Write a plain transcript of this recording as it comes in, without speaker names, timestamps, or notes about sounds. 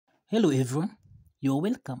Hello everyone, you're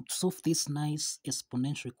welcome to solve this nice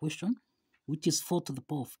exponential equation, which is 4 to the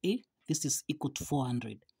power of a. This is equal to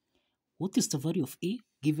 400. What is the value of a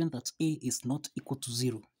given that a is not equal to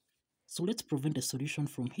 0? So let's prevent the solution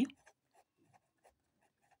from here.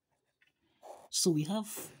 So we have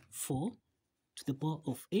 4 to the power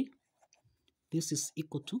of a. This is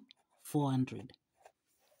equal to 400.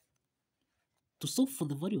 To solve for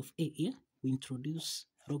the value of a here, we introduce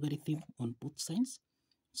logarithm on both sides.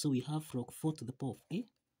 So we have log 4 to the power of a.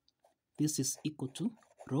 This is equal to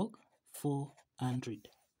log 400.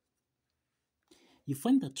 You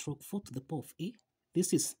find that log 4 to the power of a,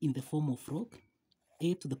 this is in the form of log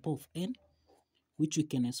a to the power of n, which we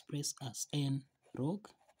can express as n log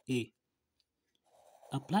a.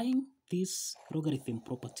 Applying this logarithm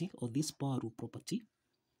property or this power rule property,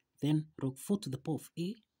 then log 4 to the power of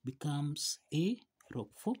a becomes a log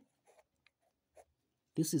 4.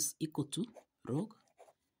 This is equal to log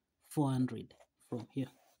 400 from here.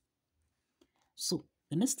 So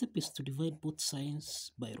the next step is to divide both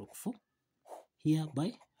sides by log 4, here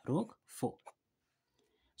by log 4.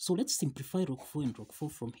 So let's simplify log 4 and log 4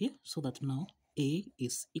 from here, so that now a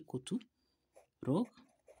is equal to log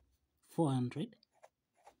 400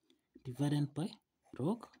 divided by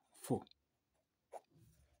log 4.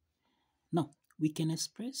 Now we can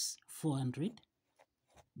express 400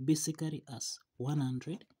 basically as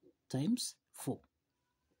 100 times 4.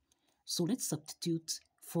 So let's substitute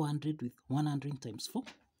 400 with 100 times 4,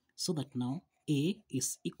 so that now a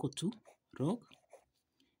is equal to log,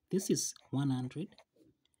 this is 100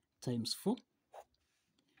 times 4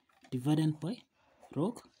 divided by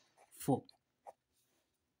log 4.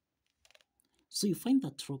 So you find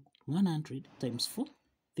that log 100 times 4,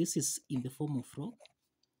 this is in the form of log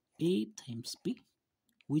a times b,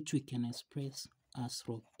 which we can express as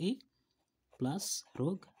log a plus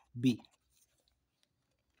log b.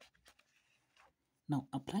 Now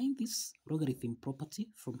applying this logarithm property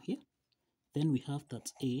from here, then we have that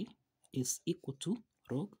a is equal to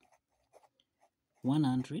log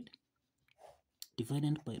 100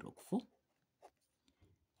 divided by log 4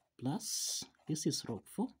 plus, this is log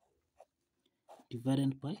 4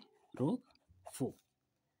 divided by log 4.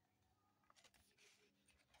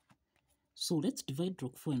 So let's divide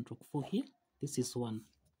log 4 and log 4 here. This is 1.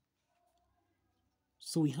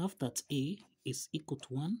 So we have that a is equal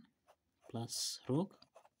to 1 plus log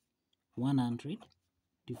 100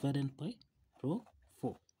 divided by log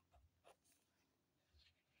 4.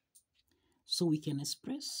 So we can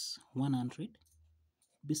express 100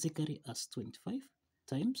 basically as 25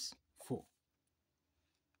 times 4.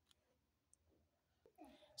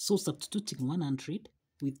 So substituting 100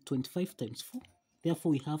 with 25 times 4,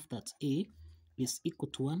 therefore we have that a is equal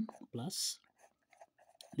to 1 plus,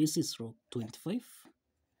 this is log 25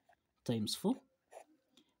 times 4,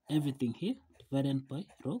 everything here divided by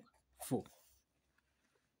log 4.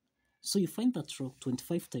 So you find that log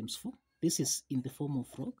 25 times 4, this is in the form of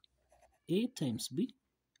log a times b,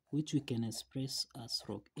 which we can express as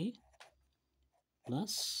log a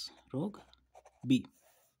plus log b.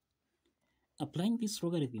 Applying this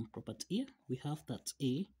logarithm property here, we have that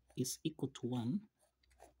a is equal to 1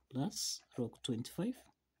 plus log 25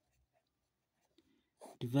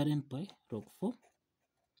 divided by log 4.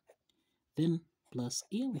 Then plus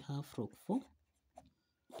here we have log 4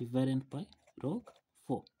 divided by log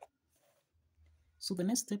 4. So the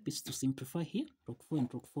next step is to simplify here. Log 4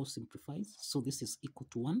 and log 4 simplifies. So this is equal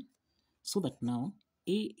to 1. So that now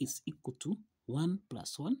a is equal to 1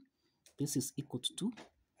 plus 1. This is equal to 2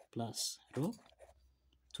 plus log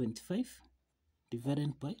 25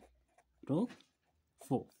 divided by log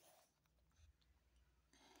 4.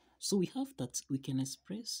 So we have that we can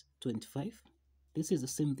express 25. This is the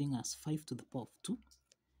same thing as 5 to the power of 2.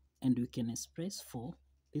 And we can express 4.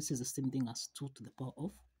 This is the same thing as 2 to the power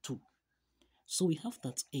of 2. So we have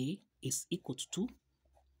that a is equal to 2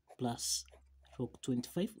 plus log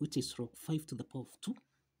 25, which is log 5 to the power of 2,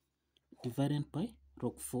 divided by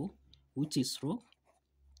log 4, which is log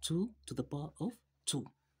 2 to the power of 2.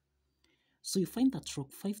 So you find that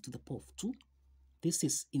log 5 to the power of 2, this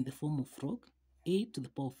is in the form of log a to the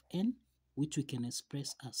power of n, which we can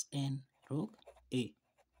express as n log a.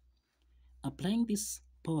 Applying this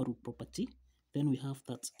power rule property, then we have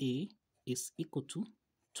that a is equal to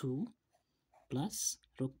 2 plus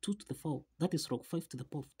log 2 to the power, that is log 5 to the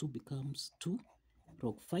power of 2 becomes 2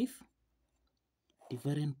 log 5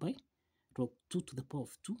 divided by log 2 to the power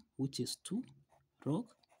of 2, which is 2 log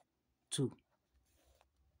 2.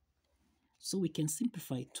 So we can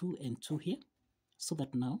simplify 2 and 2 here, so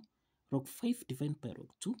that now log 5 divided by log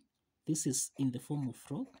 2, this is in the form of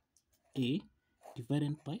log a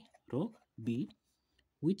divided by log b,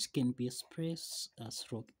 which can be expressed as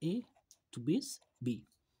log A to base B.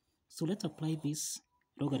 So let's apply this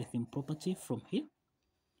logarithm property from here,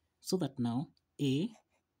 so that now A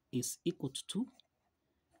is equal to 2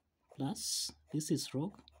 plus, this is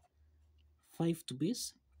log 5 to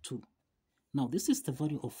base 2. Now this is the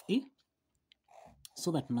value of A,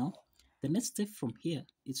 so that now the next step from here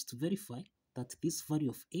is to verify that this value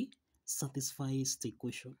of A satisfies the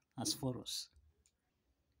equation as follows.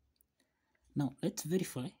 Now let's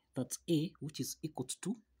verify that A, which is equal to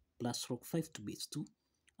 2 plus log 5 to base 2,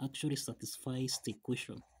 actually satisfies the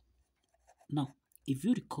equation. Now, if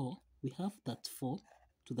you recall, we have that 4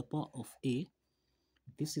 to the power of A,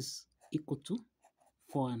 this is equal to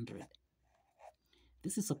 400.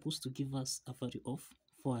 This is supposed to give us a value of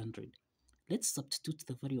 400. Let's substitute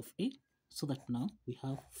the value of A, so that now we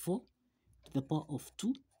have 4 to the power of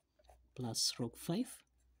 2 plus log 5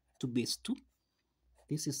 to base 2.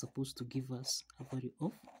 This is supposed to give us a value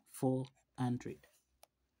of 400.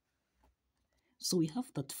 So we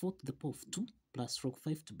have that 4 to the power of 2 plus log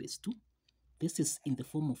 5 to base 2. This is in the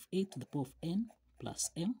form of a to the power of n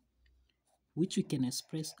plus m, which we can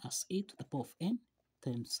express as a to the power of n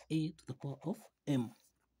times a to the power of m.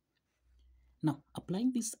 Now,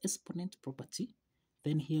 applying this exponent property,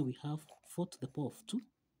 then here we have 4 to the power of 2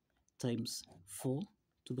 times 4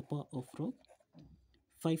 to the power of log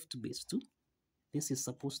 5 to base 2. This is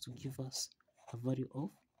supposed to give us a value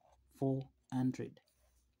of 400.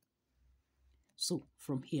 So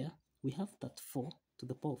from here, we have that 4 to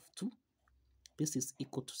the power of 2. This is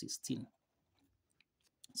equal to 16.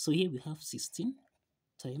 So here we have 16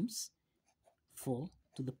 times 4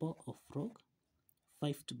 to the power of log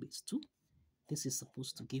 5 to base 2. This is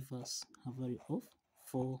supposed to give us a value of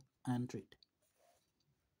 400.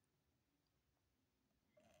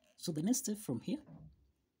 So the next step from here,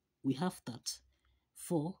 we have that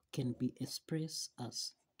 4 can be expressed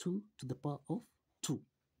as 2 to the power of 2.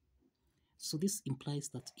 So this implies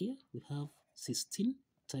that here we have 16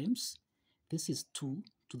 times, this is 2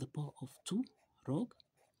 to the power of 2 log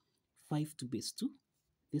 5 to base 2.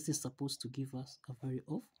 This is supposed to give us a value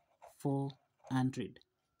of 400.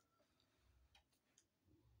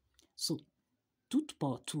 So 2 to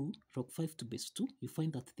power 2 log 5 to base 2, you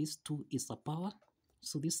find that this 2 is a power.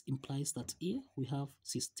 So this implies that here we have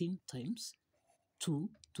 16 times 2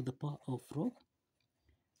 to the power of log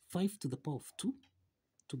 5 to the power of 2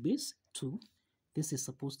 to base 2. This is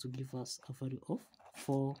supposed to give us a value of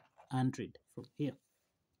 400 from here.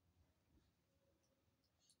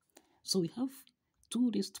 So we have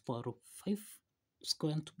 2 raised to power of 5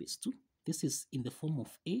 squared to base 2. This is in the form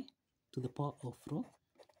of a to the power of log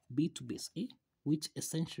b to base a, which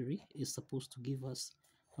essentially is supposed to give us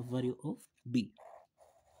a value of b.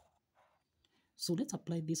 So let's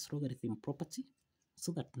apply this logarithm property,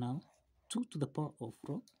 so that now 2 to the power of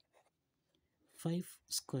log 5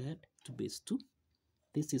 squared to base 2,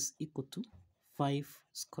 this is equal to 5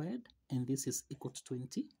 squared, and this is equal to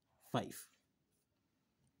 25.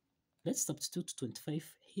 Let's substitute 25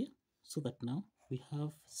 here, so that now we have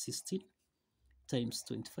 16 times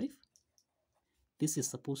 25. This is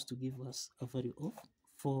supposed to give us a value of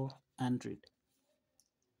 400.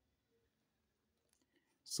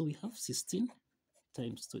 So we have 16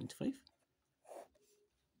 times 25.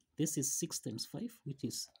 This is 6 times 5, which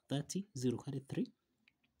is 30, 0 carry 3.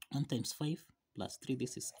 1 times 5 plus 3,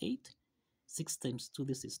 this is 8. 6 times 2,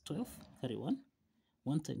 this is 12, carry 1.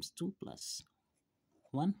 1 times 2 plus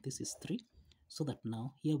 1, this is 3. So that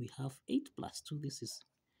now here we have 8 plus 2, this is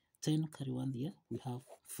 10, carry 1 here, we have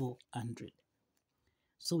 400.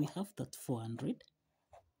 So we have that 400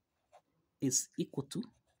 is equal to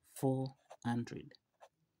 400.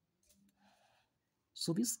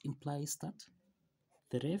 So this implies that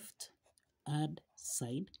the left add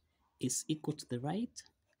side is equal to the right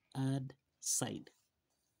add side.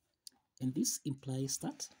 And this implies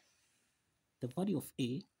that the value of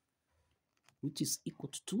a, which is equal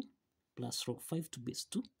to 2 plus log 5 to base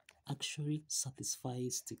 2, actually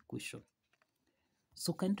satisfies the equation.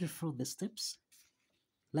 So kindly follow the steps,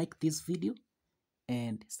 like this video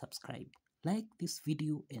and subscribe. Like this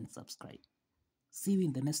video and subscribe. See you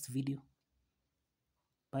in the next video.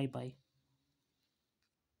 Bye bye.